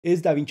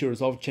Is DaVinci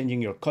Resolve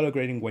changing your color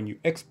grading when you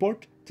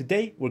export?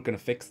 Today, we're gonna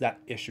fix that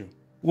issue.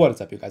 What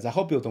is up, you guys? I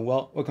hope you're doing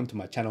well. Welcome to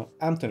my channel.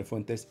 I'm Tony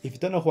Fuentes. If you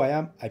don't know who I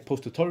am, I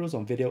post tutorials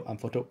on video and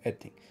photo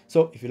editing.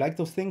 So if you like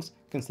those things,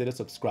 consider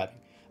subscribing.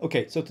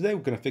 Okay, so today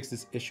we're gonna fix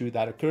this issue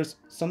that occurs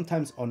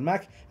sometimes on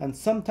Mac and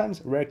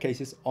sometimes rare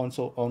cases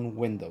also on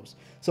Windows.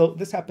 So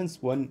this happens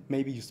when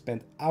maybe you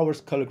spend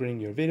hours color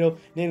grading your video,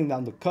 nailing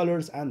down the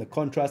colors and the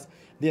contrast,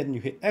 then you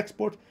hit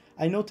export.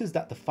 I noticed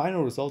that the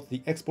final result,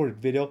 the exported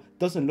video,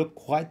 doesn't look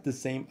quite the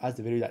same as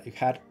the video that you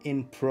had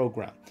in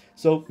program.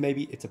 So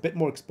maybe it's a bit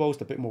more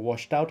exposed, a bit more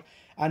washed out,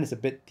 and it's a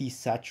bit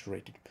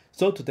desaturated.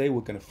 So today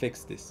we're going to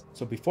fix this.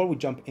 So before we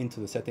jump into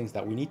the settings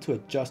that we need to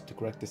adjust to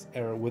correct this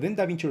error within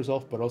DaVinci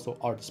Resolve, but also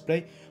our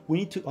display, we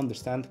need to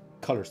understand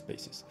color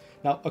spaces.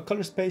 Now, a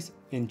color space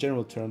in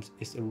general terms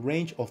is a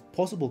range of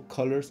possible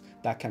colors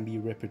that can be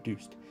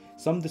reproduced.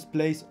 Some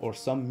displays or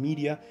some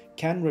media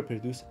can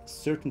reproduce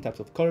certain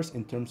types of colors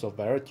in terms of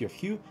variety of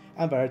hue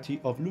and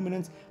variety of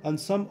luminance, and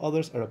some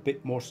others are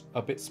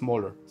a bit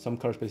smaller. Some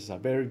color spaces are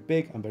very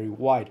big and very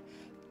wide.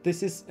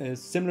 This is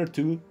similar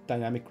to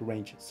dynamic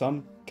range.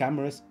 Some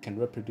cameras can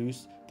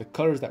reproduce the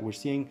colors that we're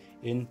seeing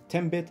in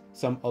 10-bit,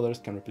 some others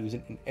can reproduce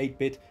it in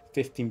 8-bit,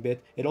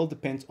 15-bit. It all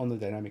depends on the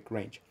dynamic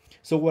range.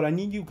 So what I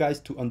need you guys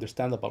to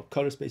understand about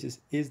color spaces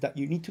is that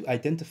you need to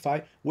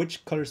identify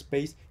which color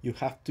space you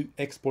have to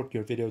export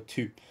your video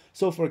to.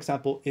 So for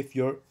example, if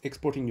you're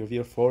exporting your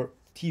video for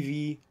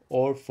TV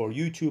or for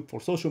YouTube,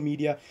 for social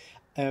media,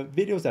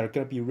 videos that are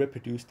going to be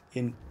reproduced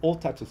in all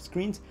types of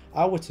screens,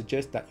 I would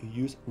suggest that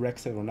you use Rec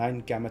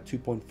 709 Gamma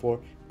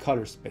 2.4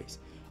 color space.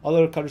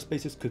 Other color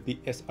spaces could be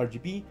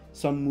sRGB.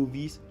 Some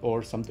movies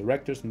or some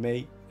directors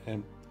may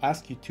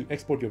ask you to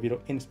export your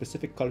video in a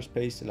specific color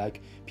space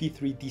like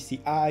P3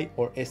 DCI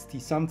or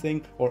ST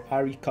something or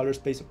ARRI color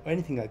space or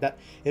anything like that.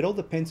 It all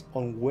depends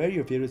on where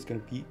your video is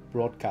going to be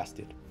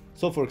broadcasted.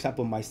 So for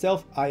example,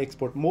 myself, I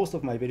export most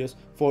of my videos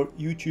for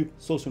YouTube,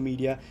 social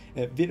media,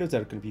 videos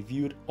that are going to be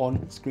viewed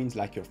on screens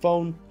like your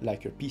phone,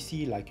 like your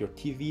PC, like your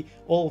TV,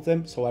 all of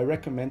them. So I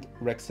recommend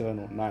Rec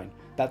 709.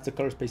 That's the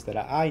color space that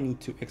I need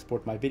to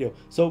export my video.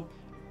 So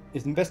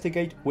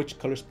investigate which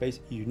color space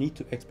you need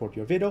to export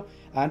your video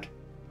and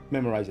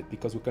memorize it,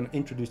 because we're going to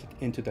introduce it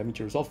into DaVinci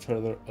Resolve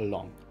further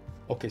along.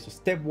 Okay, so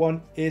step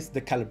one is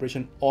the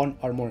calibration on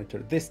our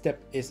monitor. This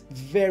step is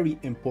very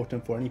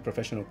important for any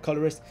professional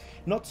colorist,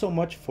 not so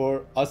much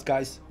for us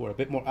guys who are a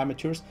bit more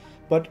amateurs,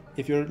 but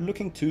if you're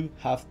looking to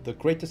have the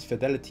greatest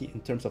fidelity in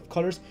terms of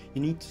colors,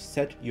 you need to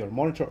set your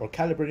monitor or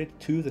calibrate it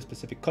to the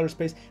specific color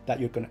space that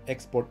you're going to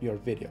export your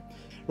video.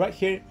 Right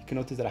here, you can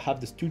notice that I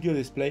have the studio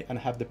display and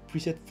I have the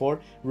preset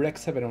for Rec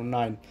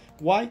 709.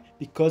 Why?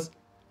 Because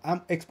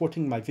I'm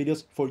exporting my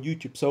videos for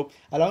YouTube, so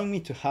allowing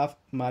me to have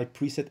my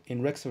preset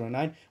in Rec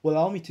 709 will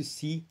allow me to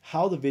see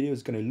how the video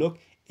is going to look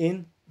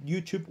in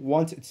YouTube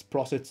once it's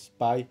processed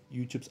by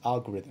YouTube's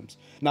algorithms.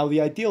 Now, the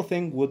ideal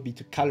thing would be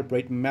to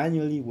calibrate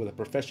manually with a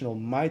professional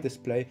My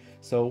Display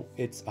so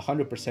it's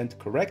 100%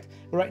 correct.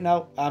 But right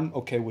now, I'm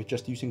okay with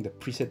just using the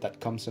preset that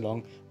comes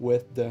along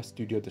with the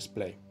studio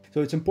display.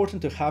 So it's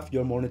important to have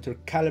your monitor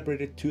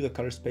calibrated to the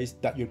color space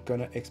that you're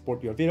gonna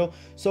export your video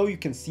so you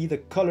can see the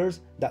colors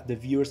that the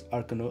viewers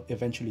are gonna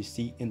eventually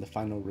see in the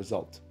final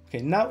result.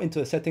 Okay, now into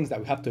the settings that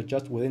we have to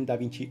adjust within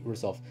DaVinci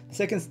Resolve. The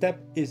second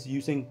step is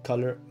using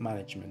color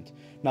management.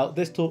 Now,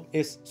 this tool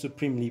is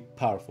supremely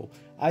powerful.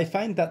 I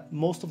find that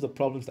most of the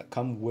problems that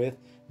come with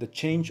the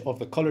change of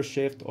the color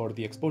shift or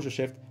the exposure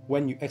shift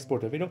when you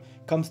export a video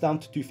comes down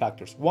to two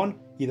factors. One,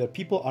 either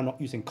people are not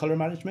using color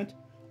management,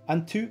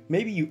 and two,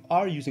 maybe you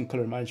are using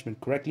color management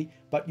correctly,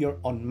 but you're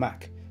on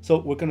Mac. So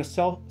we're going to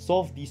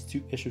solve these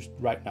two issues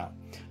right now.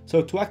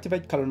 So to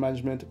activate color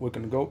management, we're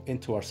going to go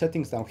into our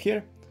settings down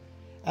here,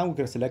 and we're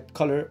going to select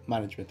color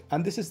management.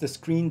 And this is the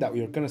screen that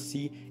we are going to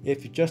see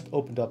if you just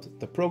opened up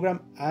the program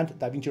and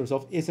DaVinci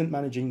Resolve isn't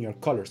managing your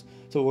colors.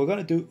 So what we're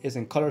going to do is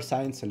in color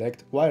science,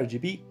 select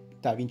YRGB,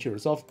 DaVinci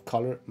Resolve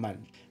color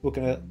management. We're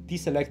going to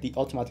deselect the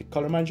automatic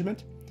color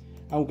management,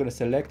 and we're going to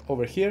select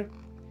over here,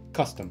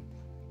 custom.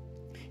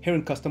 Here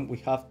in custom, we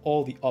have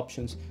all the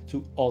options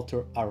to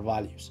alter our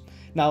values.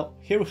 Now,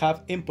 here we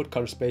have input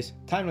color space,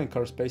 timeline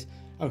color space,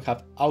 and we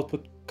have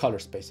output color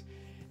space.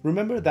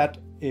 Remember that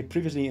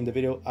previously in the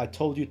video, I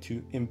told you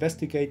to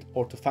investigate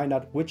or to find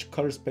out which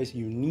color space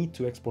you need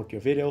to export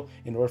your video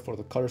in order for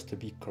the colors to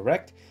be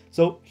correct.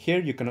 So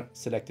here you're gonna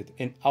select it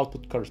in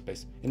output color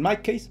space. In my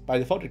case, by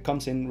default, it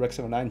comes in Rec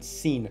 709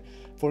 Scene.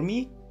 For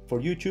me, for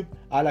YouTube,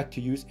 I like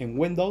to use in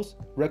Windows,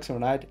 Rec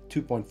 709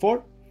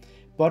 2.4.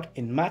 But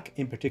in Mac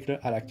in particular,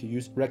 I like to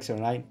use Rec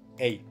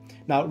 709A.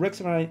 Now, Rec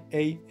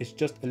 709A is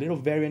just a little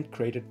variant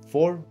created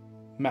for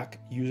Mac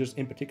users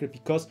in particular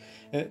because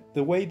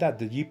the way that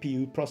the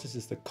GPU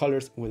processes the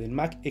colors within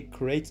Mac, it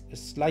creates a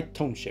slight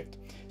tone shift.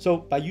 So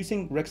by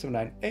using Rec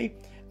 709A,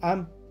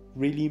 I'm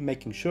really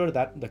making sure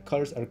that the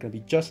colors are going to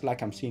be just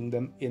like I'm seeing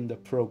them in the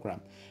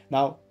program.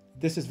 Now,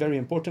 this is very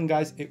important,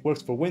 guys. It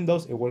works for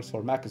Windows, it works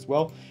for Mac as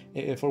well.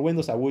 For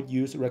Windows, I would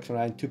use Rec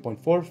 709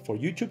 2.4 for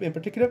YouTube in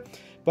particular,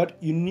 but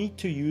you need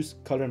to use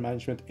color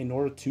management in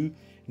order to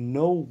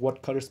know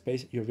what color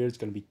space your video is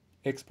going to be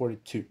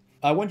exported to.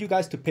 I want you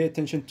guys to pay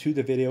attention to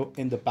the video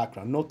in the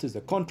background. Notice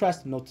the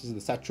contrast, notice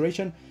the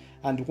saturation,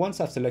 and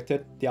once I've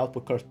selected the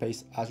output color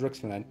space as Rec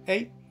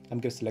 79A, I'm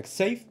going to select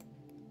save,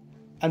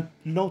 and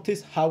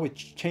notice how it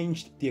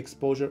changed the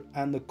exposure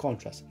and the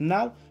contrast.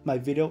 Now my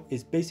video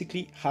is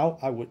basically how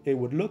it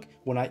would look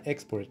when I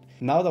export it.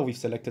 Now that we've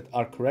selected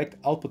our correct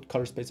output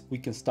color space, we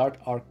can start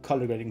our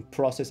color grading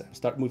process and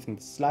start moving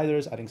the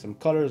sliders, adding some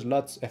colors,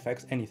 LUTs,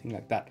 effects, anything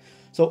like that.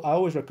 So I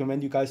always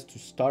recommend you guys to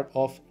start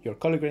off your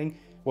color grading.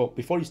 Well,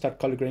 before you start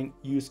color grading,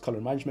 use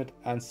color management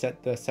and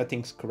set the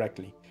settings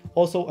correctly.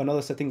 Also,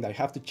 another setting that I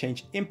have to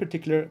change in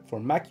particular for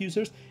Mac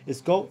users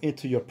is go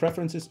into your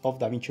preferences of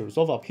DaVinci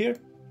Resolve up here,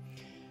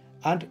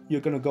 and you're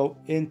going to go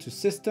into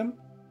System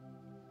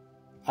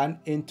and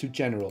into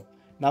General.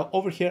 Now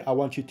over here, I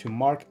want you to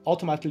mark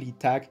automatically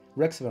tag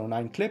Rec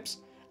 709 clips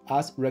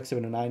as Rec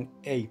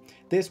 709A.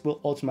 This will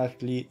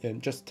automatically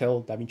just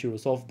tell DaVinci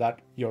Resolve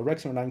that your Rec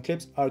 709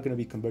 clips are going to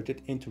be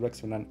converted into Rec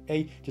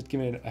 709A, just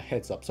giving it a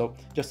heads up. So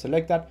just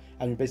select that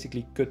and you're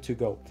basically good to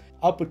go.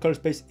 Output color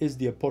space is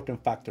the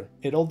important factor.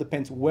 It all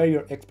depends where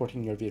you're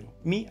exporting your video.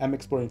 Me, I'm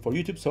exporting for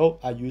YouTube, so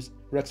I use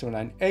Rec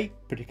 79A,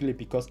 particularly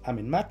because I'm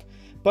in Mac.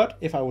 But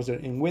if I was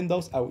in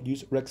Windows, I would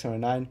use Rec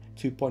 79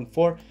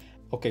 2.4.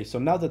 Okay, so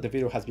now that the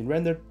video has been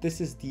rendered, this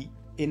is the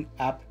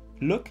in-app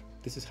look.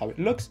 This is how it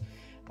looks.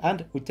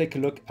 And we take a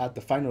look at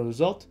the final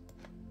result,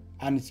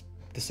 and it's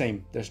the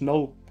same. There's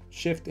no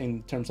shift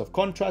in terms of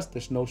contrast.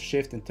 There's no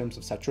shift in terms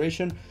of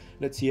saturation.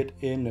 Let's see it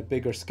in a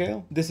bigger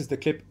scale. This is the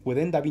clip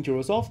within DaVinci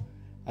Resolve,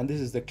 and this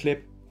is the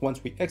clip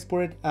once we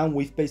export it, and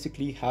we've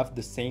basically have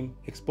the same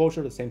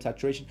exposure, the same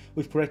saturation.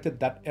 We've corrected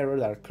that error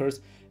that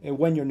occurs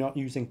when you're not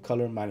using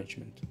color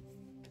management.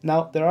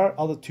 Now, there are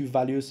other two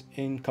values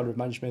in color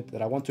management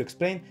that I want to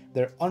explain.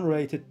 They're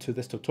unrelated to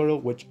this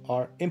tutorial, which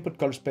are input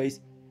color space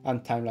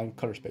and timeline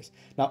color space.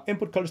 Now,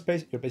 input color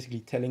space, you're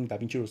basically telling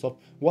DaVinci Resolve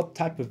what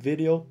type of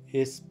video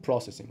is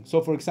processing.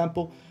 So for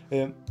example,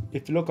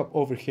 if you look up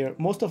over here,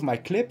 most of my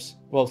clips,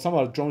 well, some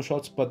are drone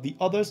shots, but the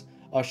others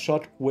are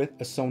shot with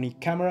a Sony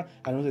camera.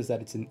 I notice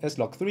that it's in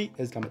S-Log3,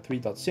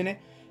 sgamma3.cine.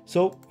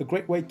 So a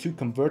great way to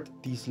convert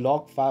these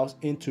log files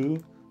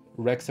into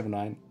Rec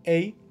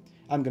 79A,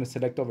 I'm going to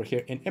select over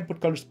here in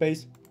input color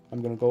space.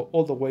 I'm going to go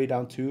all the way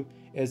down to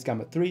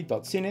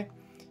sgamma3.cine.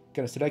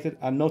 Going to select it,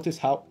 and notice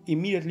how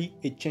immediately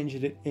it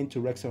changes it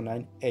into Rec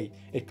 79A.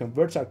 It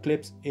converts our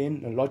clips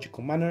in a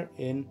logical manner,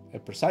 in a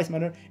precise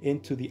manner,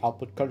 into the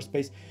output color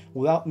space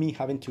without me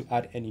having to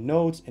add any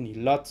nodes, any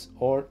LUTs,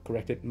 or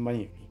correct it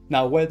manually.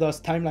 Now, where does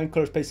timeline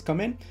color space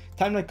come in?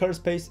 Timeline color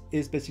space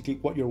is basically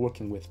what you're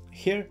working with.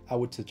 Here, I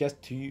would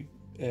suggest to you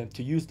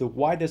to use the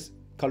widest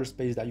color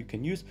space that you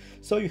can use,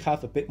 so you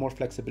have a bit more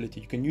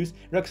flexibility. You can use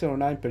Rec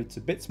 709, but it's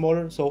a bit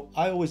smaller, so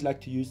I always like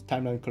to use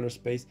timeline color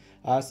space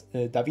as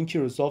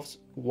DaVinci Resolve's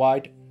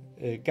wide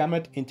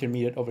gamut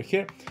intermediate over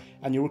here,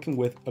 and you're working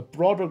with a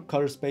broader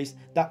color space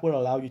that will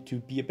allow you to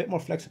be a bit more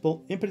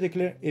flexible, in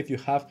particular if you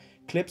have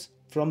clips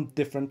from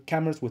different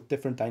cameras with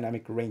different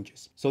dynamic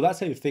ranges. So that's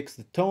how you fix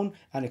the tone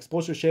and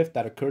exposure shift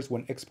that occurs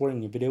when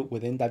exporting a video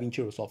within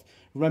DaVinci Resolve.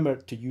 Remember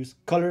to use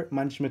color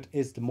management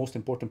is the most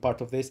important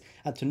part of this,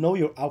 and to know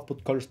your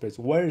output color space.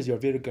 Where is your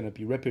video going to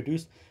be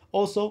reproduced?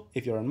 Also,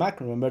 if you're on Mac,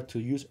 remember to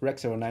use Rec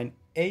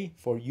 79A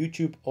for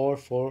YouTube or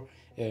for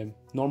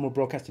normal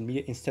broadcasting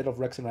media instead of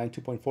Rec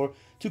 79 2.4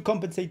 to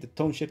compensate the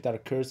tone shift that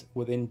occurs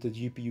within the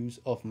GPUs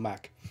of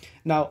Mac.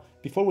 Now,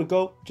 before we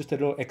go, just a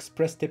little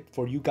express tip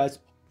for you guys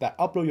that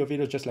upload your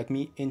videos just like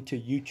me into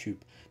YouTube.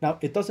 Now,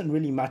 it doesn't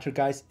really matter,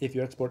 guys, if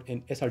you export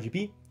in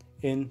sRGB,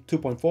 in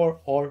 2.4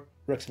 or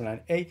Rec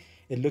 79A.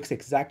 It looks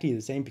exactly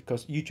the same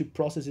because YouTube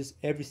processes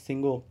every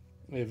single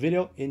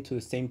video into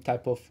the same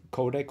type of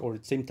codec or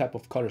the same type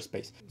of color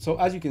space. So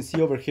as you can see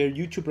over here,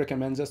 YouTube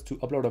recommends us to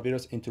upload our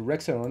videos into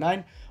Rec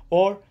 709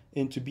 or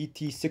into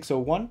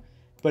BT601,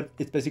 but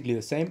it's basically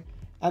the same.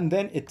 And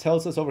then it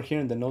tells us over here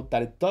in the note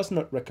that it does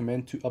not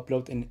recommend to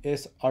upload in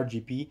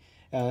sRGB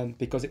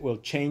because it will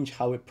change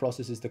how it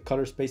processes the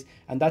color space.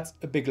 And that's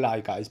a big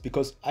lie, guys,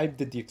 because I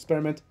did the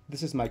experiment.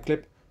 This is my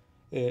clip.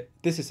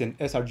 This is in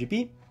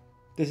sRGB.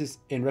 This is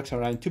in Rec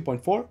 79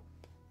 2.4.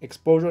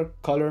 Exposure,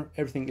 color,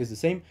 everything is the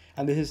same.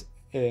 And this is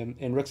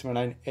in Rec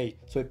 79A.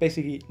 So it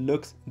basically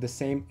looks the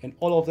same in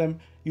all of them.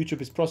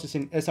 YouTube is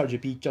processing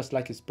sRGB just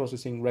like it's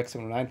processing Rec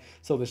 79,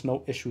 so there's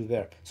no issue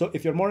there. So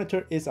if your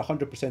monitor is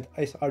 100%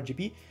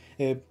 sRGB,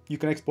 you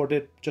can export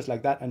it just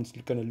like that, and it's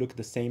going to look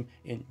the same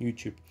in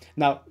YouTube.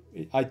 Now,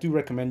 I do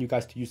recommend you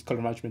guys to use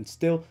color management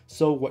still,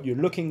 so what you're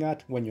looking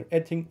at when you're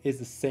editing is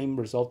the same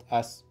result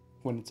as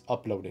when it's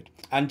uploaded.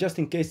 And just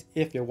in case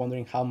if you're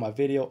wondering how my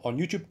video on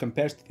YouTube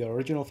compares to the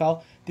original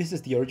file, this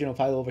is the original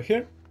file over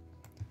here.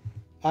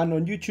 And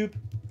on YouTube,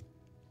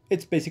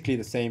 it's basically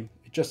the same.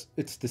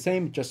 It's the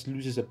same, it just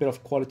loses a bit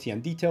of quality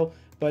and detail,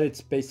 but it's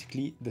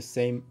basically the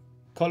same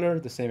color,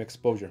 the same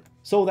exposure.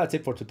 So that's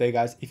it for today,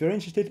 guys. If you're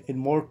interested in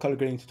more color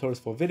grading tutorials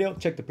for video,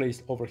 check the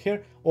playlist over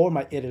here or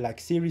my Edit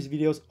Like series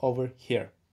videos over here.